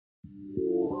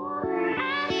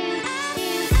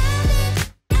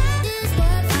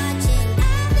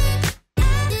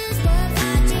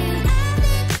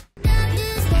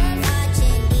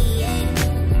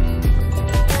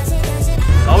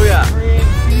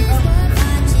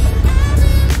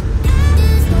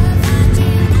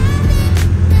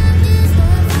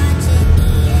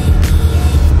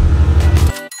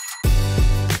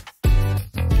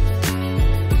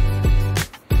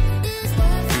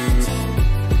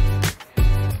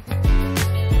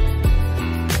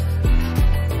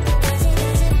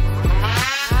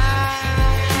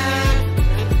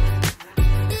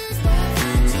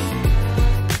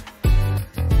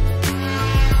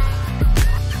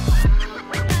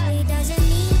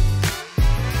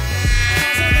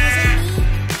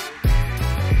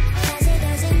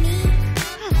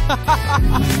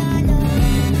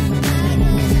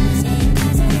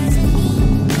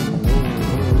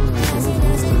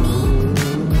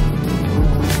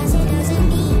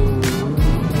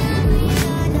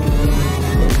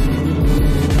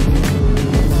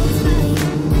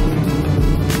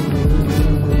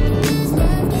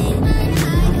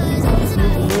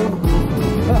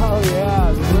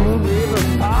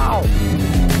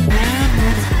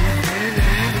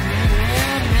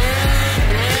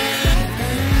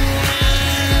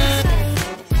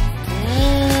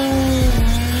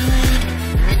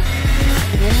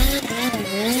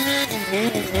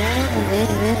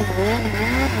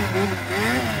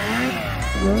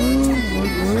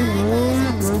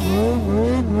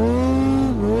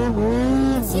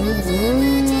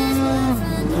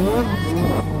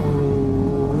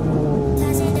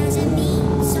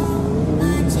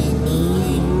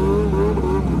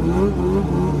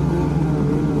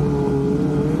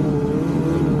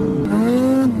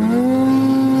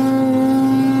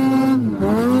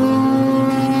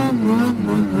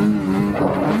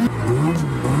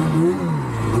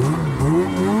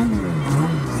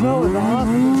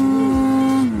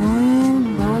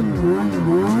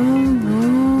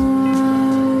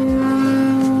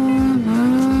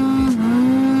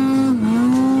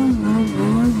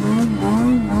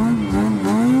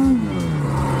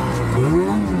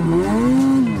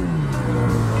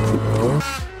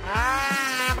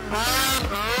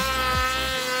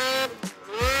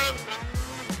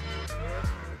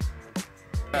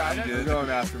We're going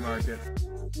aftermarket.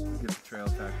 Get the trail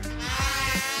tucking.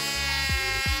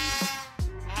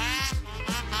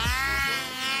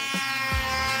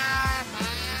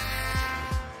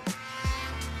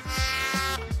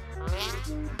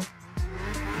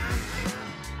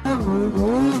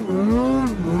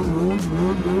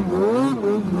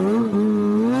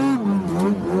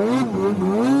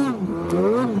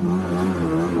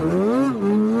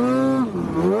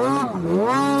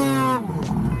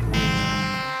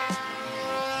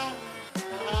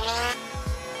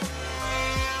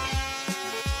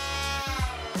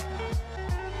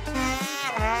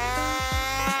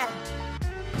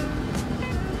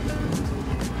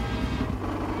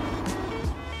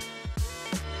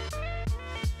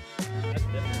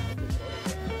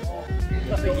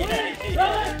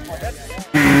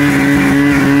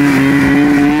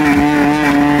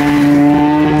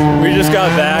 We just got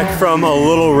back from a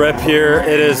little rip here.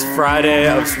 It is Friday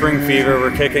of Spring Fever.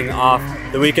 We're kicking off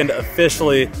the weekend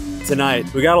officially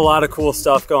tonight. We got a lot of cool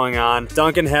stuff going on.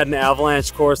 Duncan had an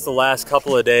avalanche course the last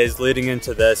couple of days leading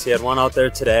into this. He had one out there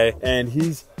today, and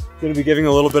he's going to be giving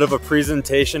a little bit of a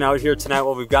presentation out here tonight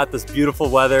while we've got this beautiful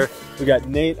weather. We got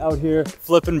Nate out here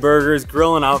flipping burgers,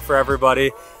 grilling out for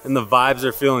everybody, and the vibes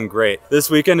are feeling great. This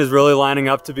weekend is really lining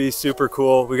up to be super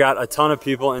cool. We got a ton of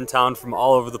people in town from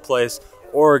all over the place.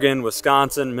 Oregon,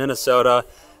 Wisconsin, Minnesota,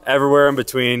 everywhere in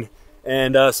between,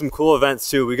 and some cool events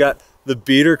too. We got the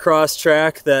Beatercross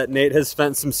track that Nate has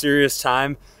spent some serious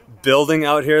time building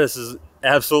out here. This is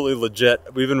absolutely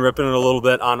legit. We've been ripping it a little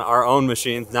bit on our own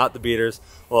machines, not the beaters.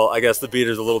 Well, I guess the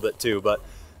beaters a little bit too, but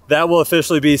that will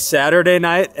officially be Saturday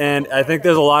night, and I think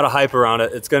there's a lot of hype around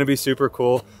it. It's going to be super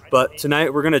cool, but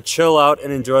tonight we're going to chill out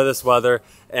and enjoy this weather,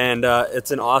 and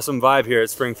it's an awesome vibe here at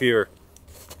Spring Fever.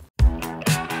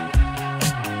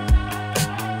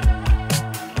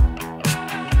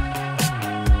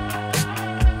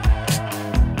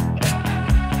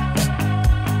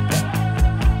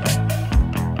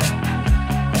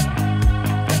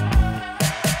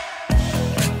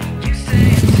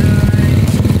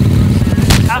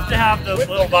 To have the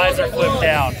little visor flip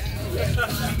down.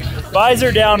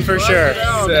 Visor down for sure.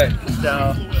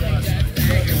 So,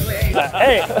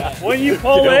 hey, when you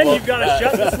pull in, you've got to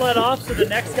shut the sled off so the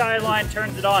next guy in line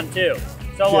turns it on too.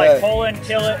 So like pull in,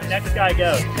 kill it, next guy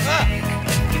goes. We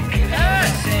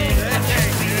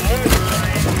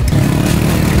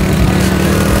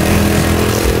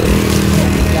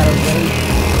gotta raise.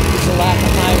 It's a lack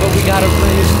of time, but we gotta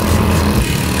raise.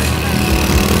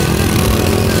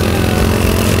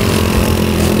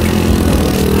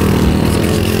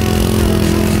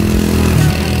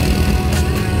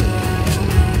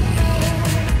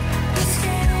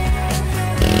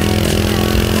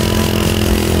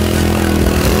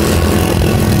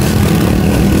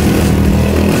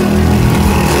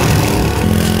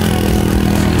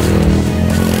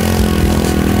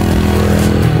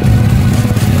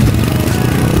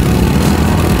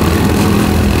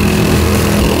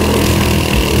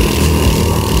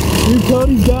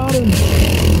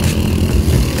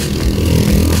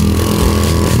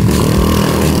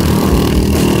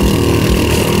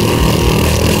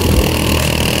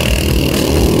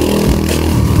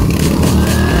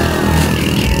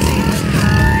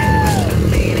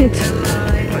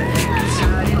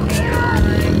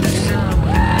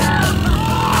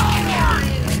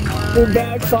 It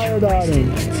backfired on him.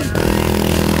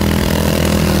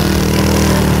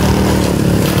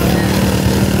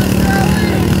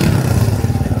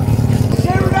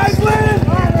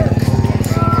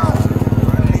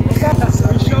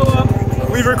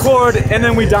 We record and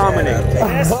then we dominate.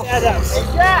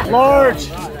 Large.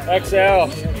 XL.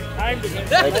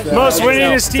 Most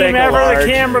winningest team ever, the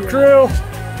camera crew.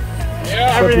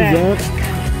 Yeah. Everything.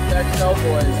 XL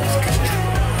boys.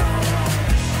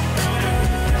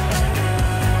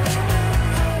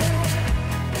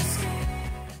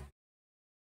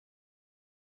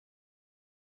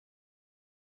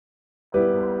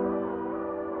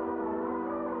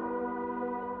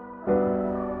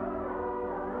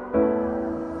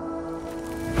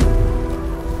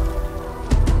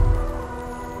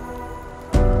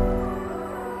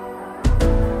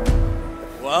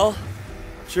 Well,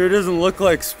 sure doesn't look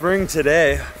like spring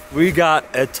today. We got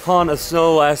a ton of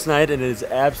snow last night and it is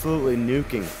absolutely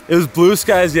nuking. It was blue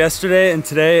skies yesterday and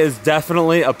today is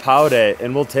definitely a POW day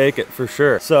and we'll take it for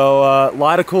sure. So a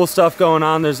lot of cool stuff going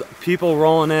on. There's people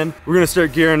rolling in. We're gonna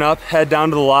start gearing up, head down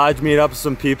to the lodge, meet up with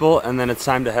some people, and then it's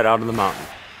time to head out of the mountain.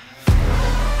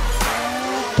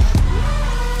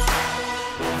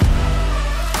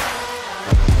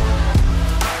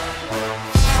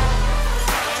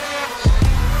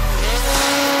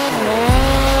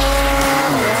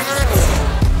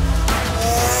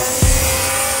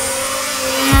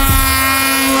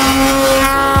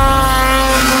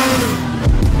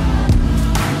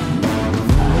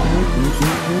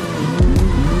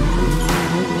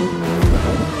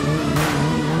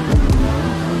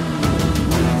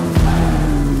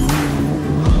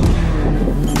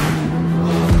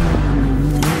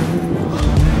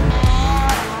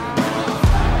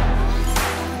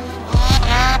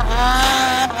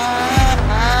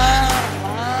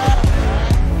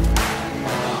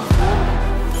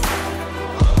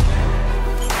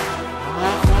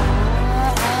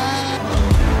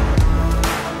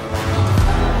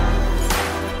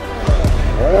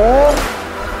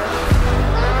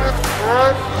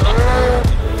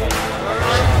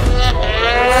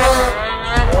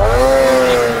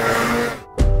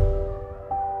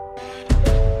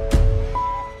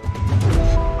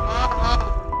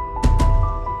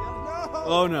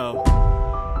 Oh no.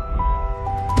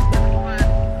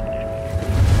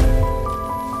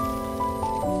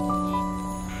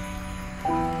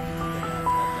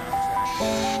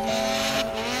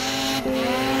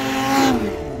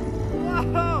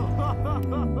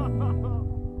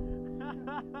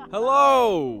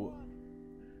 Hello!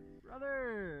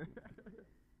 Brother!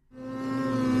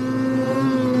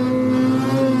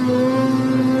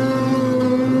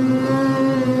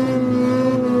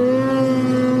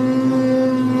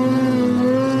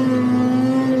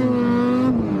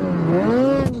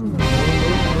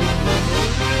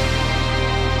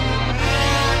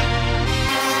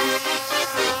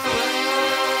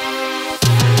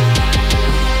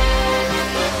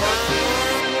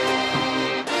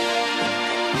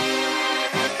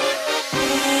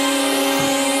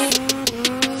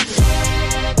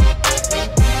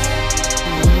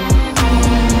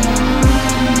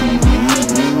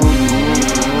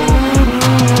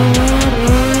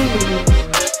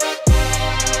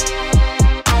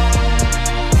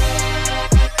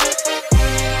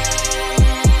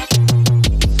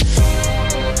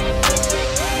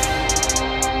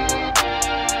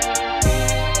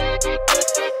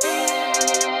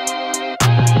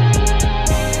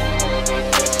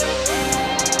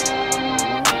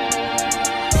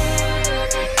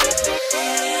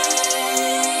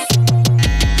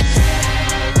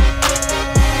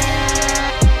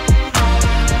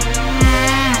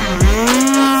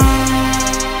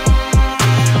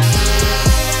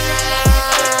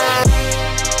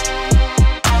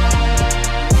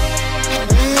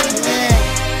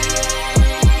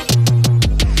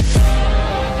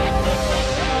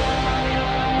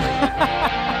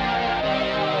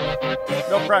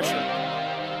 No pressure.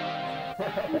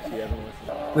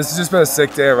 This has just been a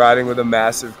sick day of riding with a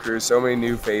massive crew. So many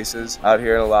new faces out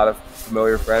here and a lot of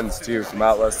familiar friends too from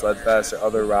Out West Sled Fest or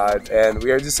other rides. And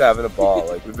we are just having a ball.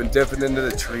 Like, we've been dipping into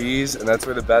the trees and that's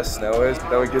where the best snow is.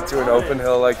 But then we get to an open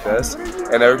hill like this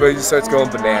and everybody just starts going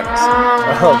bananas.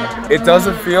 It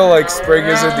doesn't feel like spring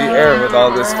is in the air with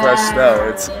all this fresh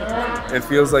snow. It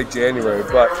feels like January,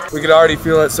 but we can already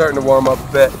feel it starting to warm up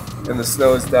a bit and the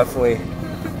snow is definitely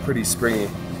pretty springy.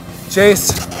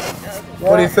 Chase,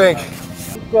 what do you think?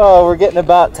 Well, we're getting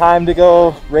about time to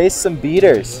go race some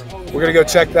beaters. We're gonna go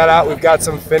check that out. We've got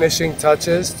some finishing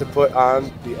touches to put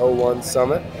on the 01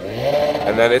 Summit,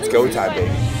 and then it's go time,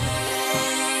 baby.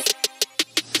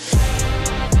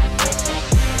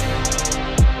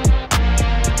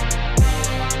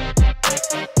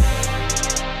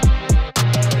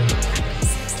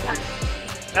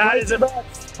 That is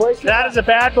a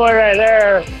bad boy right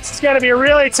there. This is going to be a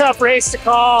really tough race to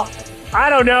call. I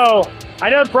don't know.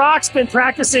 I know Brock's been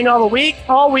practicing all week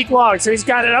long, so he's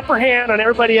got an upper hand on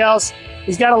everybody else.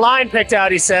 He's got a line picked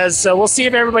out, he says, so we'll see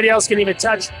if everybody else can even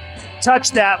touch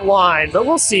that line, but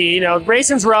we'll see. You know,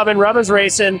 racing's rubbing, rubbing's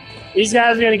racing. These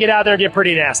guys are going to get out there and get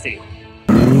pretty nasty.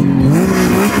 Oh,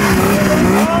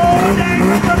 there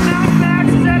goes the Mountain Max.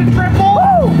 Is that a triple?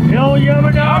 Hill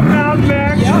Yamaha Mountain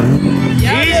Max.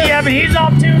 Yeah, but he's all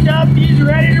tuned up. He's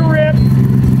ready to rip.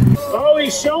 Oh,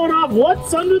 he's showing off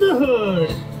what's under the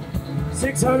hood.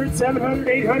 600, 700,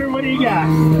 800, what do you got?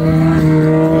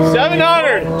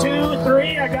 700. 1, 2,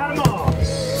 3, I got them all.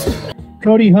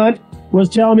 Cody Hunt was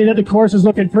telling me that the course is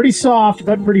looking pretty soft,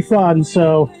 but pretty fun.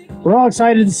 So we're all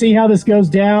excited to see how this goes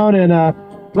down. And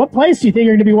what place do you think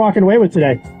you're going to be walking away with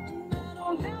today?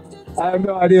 I have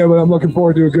no idea, but I'm looking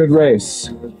forward to a good race.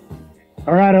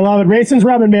 All right, I love it. Racing's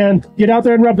rubbing, man. Get out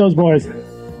there and rub those boys.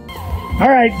 All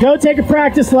right, go take a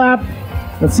practice lap.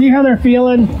 Let's see how they're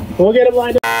feeling. We'll get them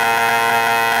lined up.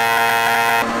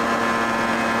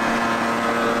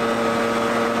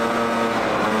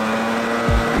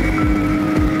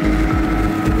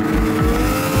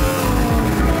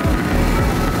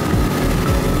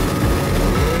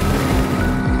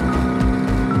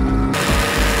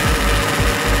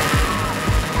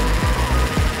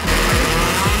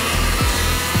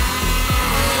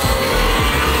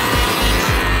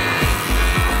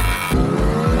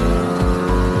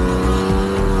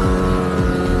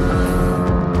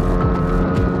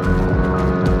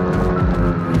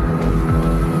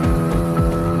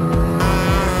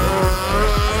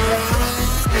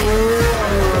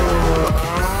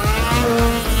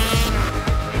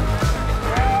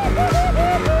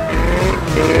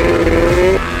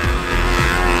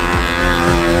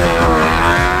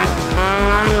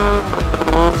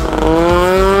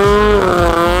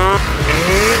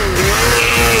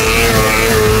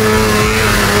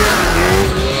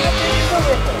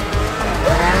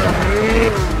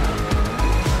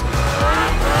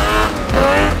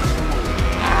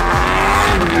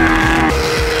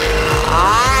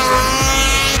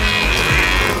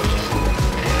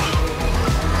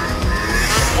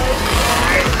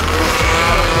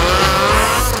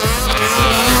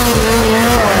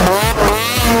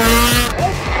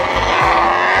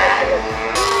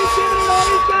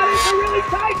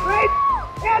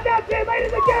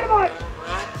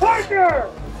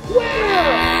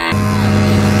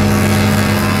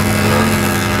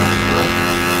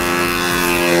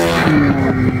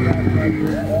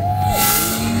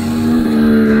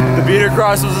 The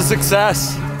Beatercross was a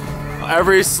success.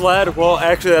 Every sled, well,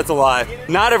 actually that's a lie.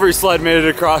 Not every sled made it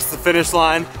across the finish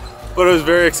line, but it was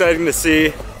very exciting to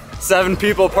see. 7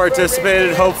 people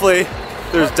participated. Hopefully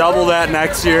there's double that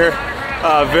next year.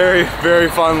 Very, very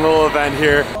fun little event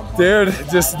here. Dude,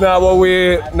 just not what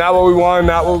we wanted,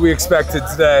 not what we expected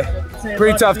today.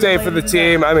 Pretty tough day for the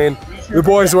team. I mean, the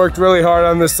boys worked really hard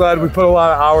on this sled. We put a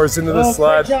lot of hours into the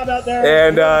sled,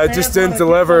 and just didn't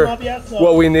deliver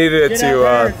what we needed it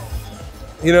to.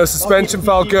 You know, suspension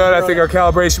felt good. I think our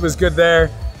calibration was good there.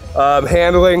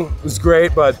 Handling was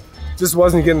great, but just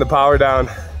wasn't getting the power down,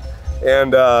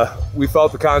 and we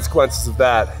felt the consequences of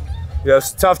that. You know,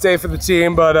 it's a tough day for the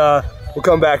team, but we'll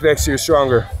come back next year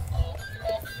stronger.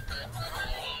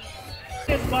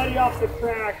 Get Buddy off the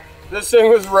track. This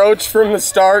thing was roached from the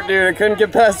start, dude. It couldn't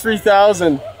get past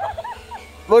 3,000.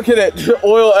 Look at it,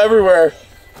 oil everywhere.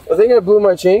 I think I blew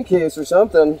my chain case or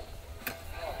something.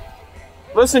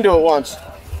 Listen to it once.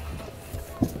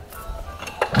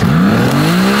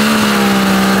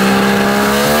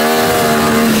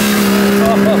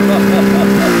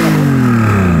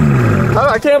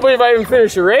 I can't believe I even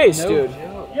finished the race, dude.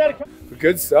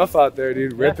 Good stuff out there,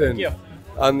 dude. Ripping. Yeah,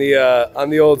 on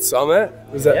the old Summit.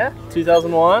 Was that? Yeah,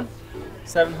 2001,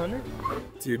 700.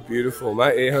 Dude, beautiful.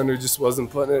 My 800 just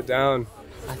wasn't putting it down.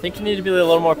 I think you need to be a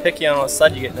little more picky on what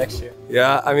sled you get next year.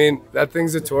 Yeah, I mean, that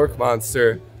thing's a torque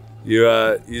monster.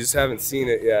 You just haven't seen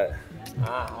it yet.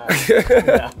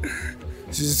 Yeah.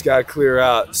 You just gotta clear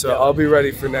out. So I'll be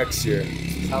ready for next year.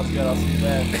 Sounds good. I'll see you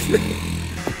then.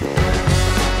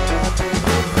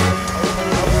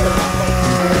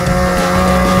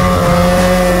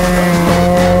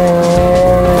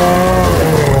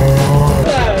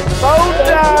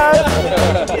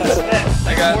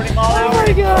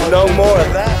 No more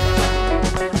of that.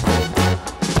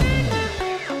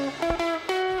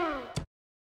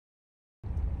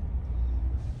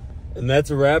 And that's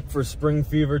a wrap for Spring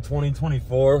Fever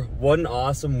 2024. What an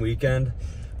awesome weekend.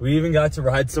 We even got to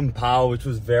ride some POW, which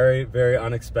was very, very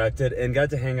unexpected, and got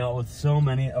to hang out with so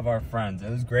many of our friends. It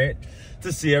was great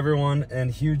to see everyone, and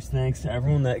huge thanks to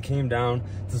everyone that came down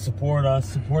to support us,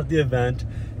 support the event,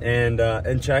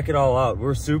 and check it all out.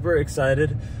 We're super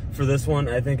excited for this one.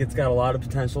 I think it's got a lot of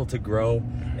potential to grow,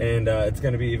 and it's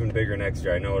gonna be even bigger next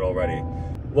year. I know it already.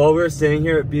 While we were staying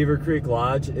here at Beaver Creek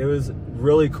Lodge, it was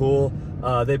really cool.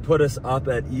 They put us up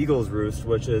at Eagle's Roost,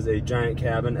 which is a giant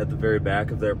cabin at the very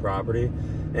back of their property,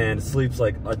 and sleeps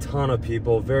like a ton of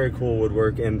people. Very cool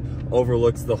woodwork and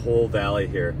overlooks the whole valley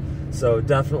here. So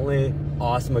definitely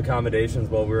awesome accommodations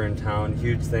while we were in town.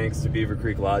 Huge thanks to Beaver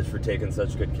Creek Lodge for taking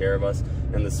such good care of us,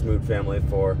 and the Smoot family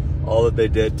for all that they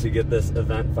did to get this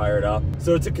event fired up.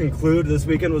 So to conclude, this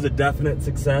weekend was a definite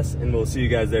success, and we'll see you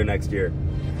guys there next year.